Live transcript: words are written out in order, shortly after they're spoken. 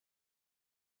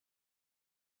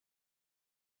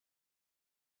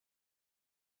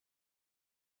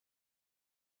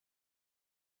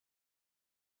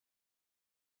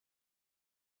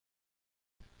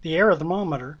The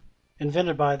arithmometer,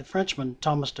 invented by the Frenchman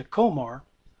Thomas de Colmar,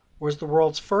 was the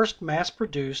world's first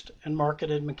mass-produced and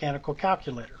marketed mechanical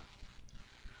calculator.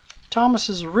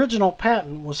 Thomas's original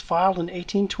patent was filed in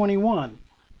 1821,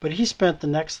 but he spent the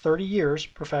next 30 years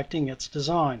perfecting its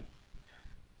design.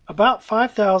 About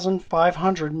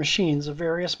 5,500 machines of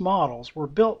various models were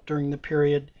built during the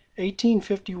period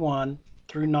 1851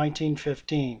 through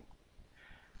 1915.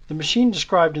 The machine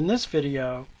described in this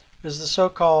video is the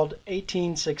so-called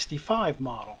 1865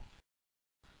 model.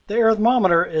 The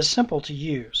arithmometer is simple to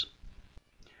use.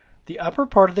 The upper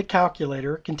part of the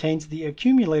calculator contains the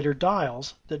accumulator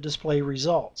dials that display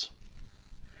results.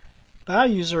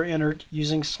 Values are entered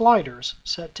using sliders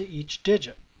set to each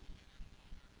digit.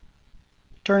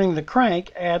 Turning the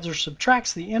crank adds or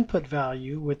subtracts the input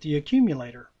value with the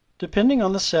accumulator, depending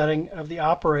on the setting of the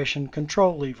operation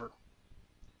control lever.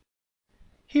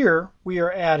 Here we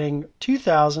are adding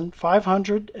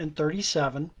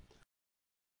 2,537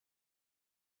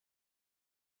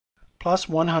 plus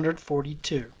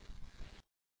 142.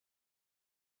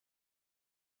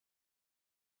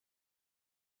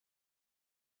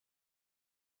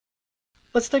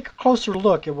 Let's take a closer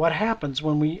look at what happens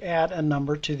when we add a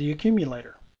number to the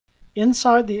accumulator.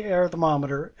 Inside the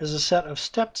arithmometer is a set of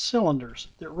stepped cylinders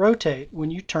that rotate when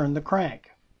you turn the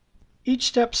crank. Each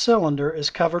stepped cylinder is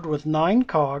covered with 9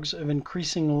 cogs of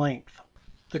increasing length.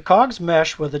 The cogs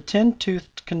mesh with a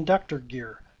 10-toothed conductor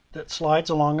gear that slides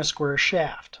along a square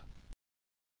shaft.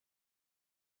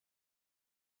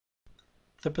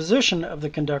 The position of the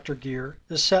conductor gear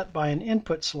is set by an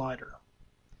input slider.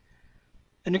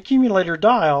 An accumulator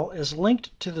dial is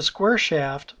linked to the square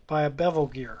shaft by a bevel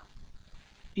gear.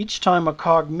 Each time a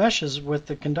cog meshes with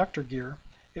the conductor gear,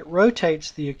 it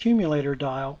rotates the accumulator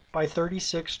dial by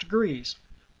 36 degrees,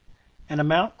 an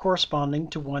amount corresponding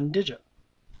to 1 digit.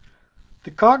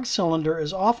 The cog cylinder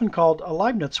is often called a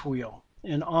Leibniz wheel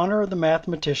in honor of the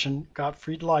mathematician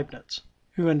Gottfried Leibniz,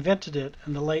 who invented it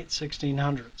in the late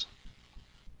 1600s.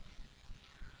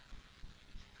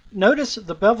 Notice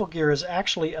the bevel gear is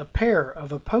actually a pair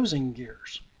of opposing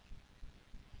gears.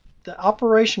 The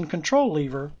operation control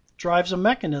lever drives a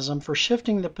mechanism for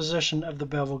shifting the position of the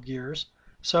bevel gears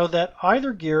so that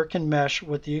either gear can mesh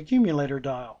with the accumulator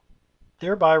dial,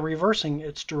 thereby reversing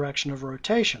its direction of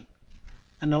rotation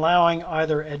and allowing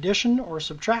either addition or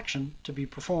subtraction to be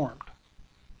performed.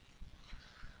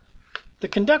 The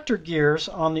conductor gears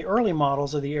on the early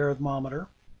models of the arithmometer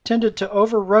tended to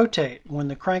over-rotate when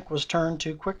the crank was turned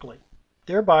too quickly,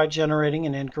 thereby generating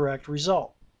an incorrect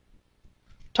result.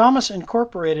 Thomas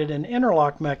incorporated an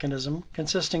interlock mechanism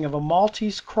consisting of a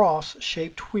Maltese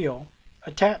cross-shaped wheel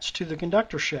attached to the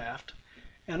conductor shaft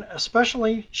and a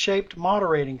specially shaped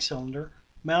moderating cylinder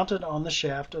mounted on the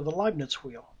shaft of the Leibniz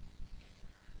wheel.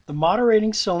 The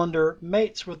moderating cylinder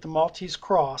mates with the Maltese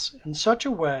cross in such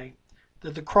a way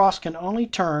that the cross can only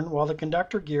turn while the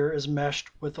conductor gear is meshed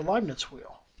with the Leibniz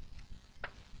wheel.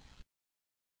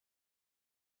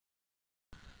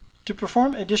 To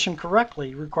perform addition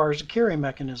correctly requires a carry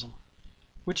mechanism,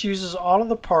 which uses all of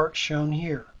the parts shown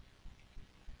here.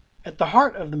 At the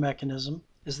heart of the mechanism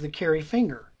is the carry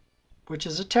finger, which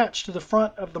is attached to the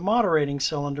front of the moderating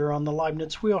cylinder on the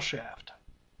Leibniz wheel shaft.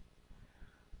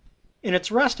 In its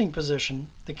resting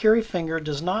position, the carry finger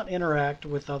does not interact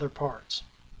with other parts.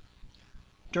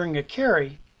 During a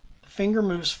carry, the finger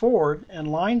moves forward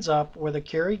and lines up with a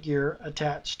carry gear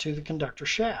attached to the conductor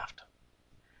shaft.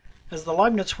 As the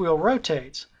Leibniz wheel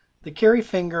rotates, the carry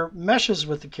finger meshes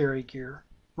with the carry gear,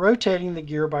 rotating the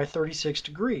gear by 36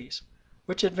 degrees,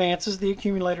 which advances the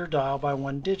accumulator dial by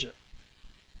 1 digit.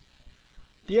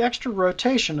 The extra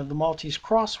rotation of the Maltese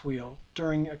cross wheel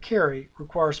during a carry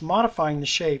requires modifying the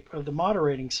shape of the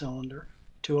moderating cylinder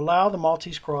to allow the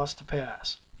Maltese cross to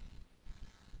pass.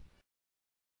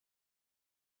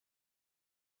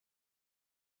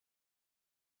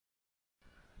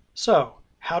 So,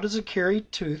 how does a carry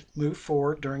tooth move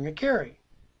forward during a carry?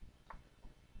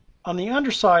 On the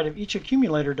underside of each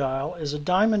accumulator dial is a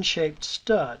diamond-shaped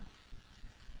stud.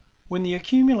 When the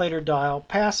accumulator dial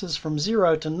passes from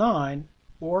 0 to 9,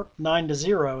 or 9 to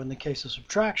 0 in the case of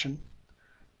subtraction,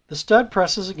 the stud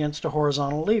presses against a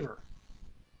horizontal lever,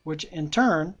 which in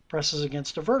turn presses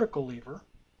against a vertical lever,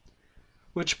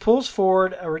 which pulls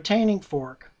forward a retaining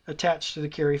fork attached to the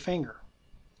carry finger.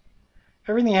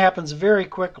 Everything happens very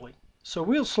quickly, so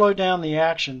we'll slow down the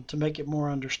action to make it more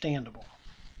understandable.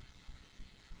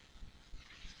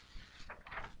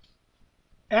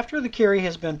 After the carry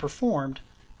has been performed,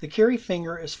 the carry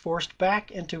finger is forced back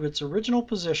into its original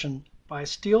position by a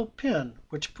steel pin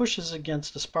which pushes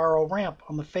against a spiral ramp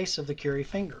on the face of the carry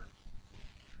finger.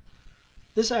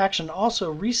 This action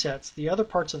also resets the other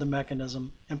parts of the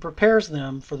mechanism and prepares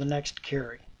them for the next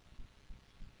carry.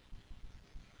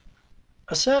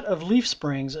 A set of leaf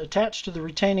springs attached to the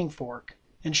retaining fork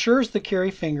ensures the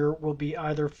carry finger will be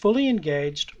either fully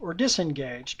engaged or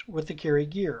disengaged with the carry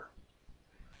gear.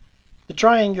 The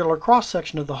triangular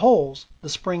cross-section of the holes the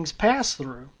springs pass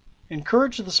through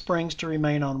encourage the springs to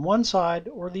remain on one side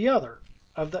or the other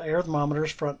of the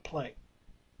arithmometer's front plate.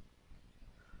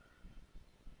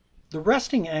 The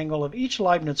resting angle of each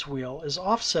Leibniz wheel is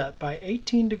offset by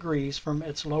 18 degrees from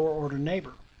its lower order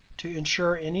neighbor to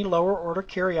ensure any lower order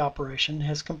carry operation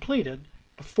has completed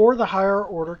before the higher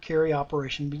order carry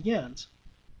operation begins.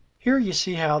 Here you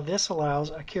see how this allows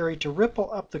a carry to ripple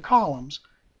up the columns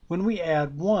when we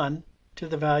add 1 to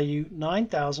the value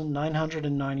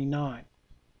 9,999.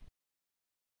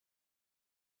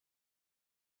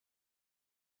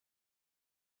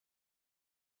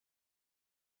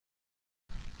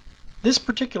 This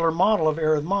particular model of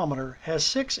arithmometer has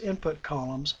 6 input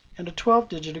columns and a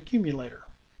 12-digit accumulator.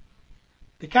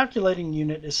 The calculating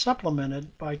unit is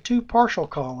supplemented by 2 partial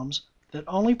columns that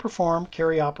only perform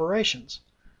carry operations,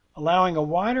 allowing a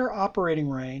wider operating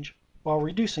range while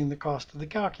reducing the cost of the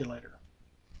calculator.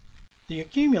 The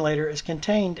accumulator is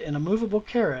contained in a movable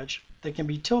carriage that can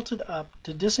be tilted up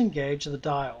to disengage the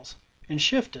dials and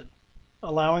shifted,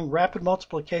 allowing rapid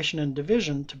multiplication and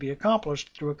division to be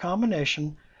accomplished through a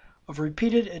combination of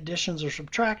repeated additions or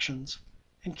subtractions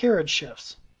and carriage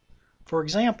shifts. For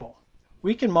example,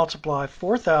 we can multiply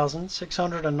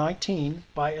 4,619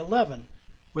 by 11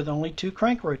 with only 2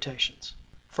 crank rotations.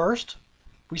 First,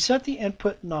 we set the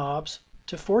input knobs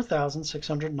to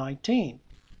 4,619.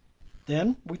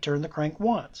 Then we turn the crank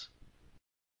once.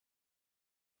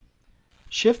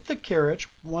 Shift the carriage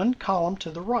 1 column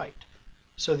to the right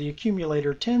so the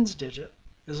accumulator tens digit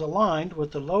is aligned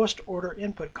with the lowest order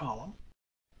input column,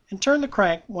 and turn the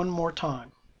crank 1 more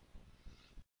time.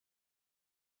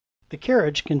 The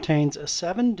carriage contains a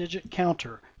 7-digit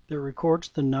counter that records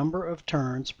the number of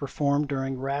turns performed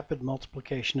during rapid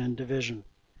multiplication and division.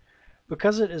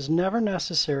 Because it is never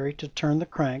necessary to turn the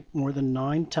crank more than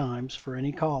 9 times for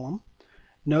any column,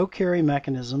 no carry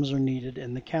mechanisms are needed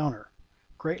in the counter,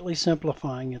 greatly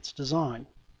simplifying its design.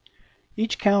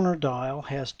 Each counter dial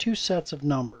has 2 sets of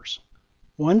numbers.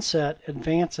 One set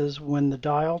advances when the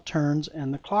dial turns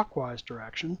in the clockwise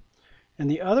direction, and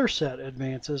the other set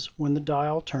advances when the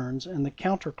dial turns in the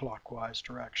counterclockwise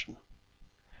direction.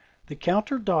 The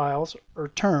counter dials are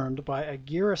turned by a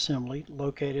gear assembly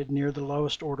located near the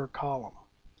lowest order column.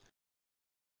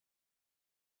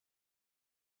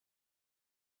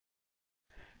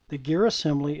 The gear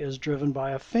assembly is driven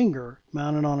by a finger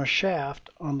mounted on a shaft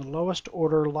on the lowest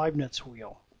order Leibniz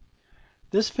wheel.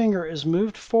 This finger is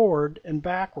moved forward and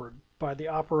backward by the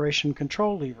operation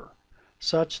control lever,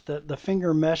 such that the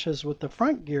finger meshes with the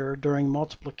front gear during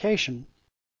multiplication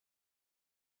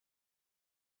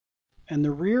and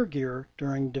the rear gear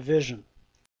during division.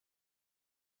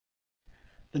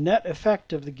 The net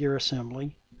effect of the gear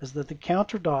assembly is that the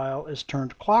counter dial is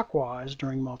turned clockwise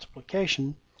during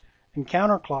multiplication and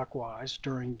counterclockwise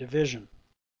during division.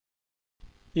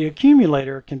 The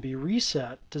accumulator can be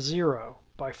reset to 0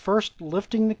 by first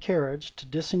lifting the carriage to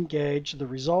disengage the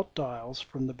result dials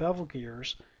from the bevel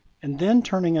gears and then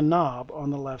turning a knob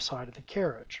on the left side of the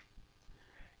carriage.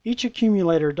 Each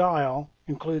accumulator dial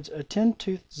includes a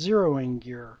 10-tooth zeroing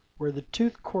gear where the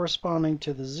tooth corresponding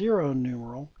to the 0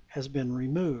 numeral has been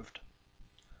removed.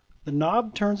 The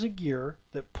knob turns a gear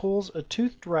that pulls a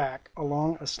toothed rack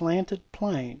along a slanted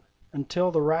plane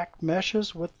until the rack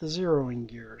meshes with the zeroing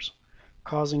gears,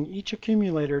 causing each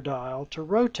accumulator dial to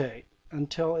rotate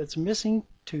until its missing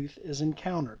tooth is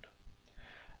encountered.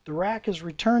 The rack is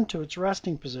returned to its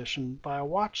resting position by a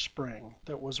watch spring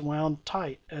that was wound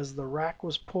tight as the rack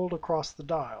was pulled across the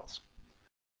dials.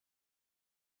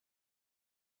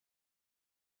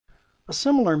 A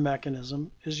similar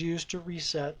mechanism is used to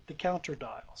reset the counter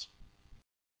dials.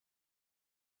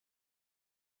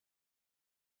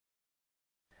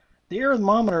 The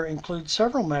arithmometer includes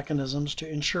several mechanisms to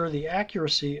ensure the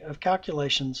accuracy of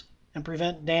calculations and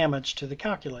prevent damage to the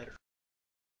calculator.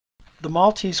 The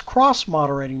Maltese cross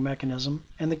moderating mechanism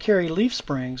and the carry leaf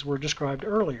springs were described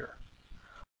earlier.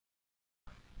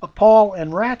 A pawl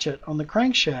and ratchet on the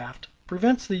crankshaft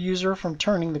prevents the user from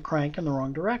turning the crank in the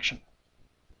wrong direction.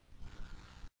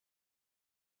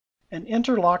 An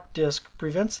interlock disc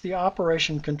prevents the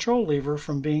operation control lever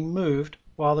from being moved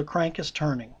while the crank is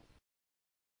turning.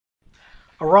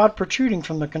 A rod protruding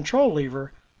from the control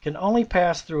lever can only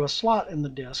pass through a slot in the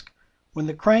disc when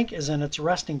the crank is in its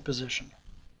resting position.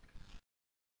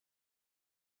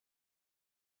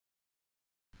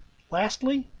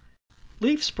 Lastly,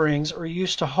 Leaf springs are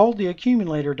used to hold the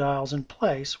accumulator dials in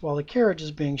place while the carriage is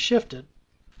being shifted,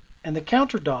 and the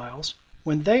counter dials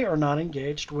when they are not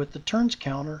engaged with the turns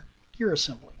counter gear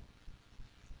assembly.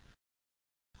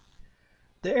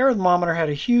 The arithmometer had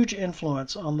a huge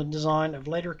influence on the design of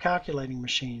later calculating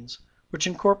machines, which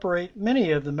incorporate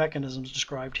many of the mechanisms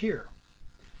described here.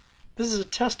 This is a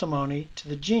testimony to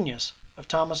the genius of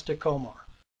Thomas de Colmar.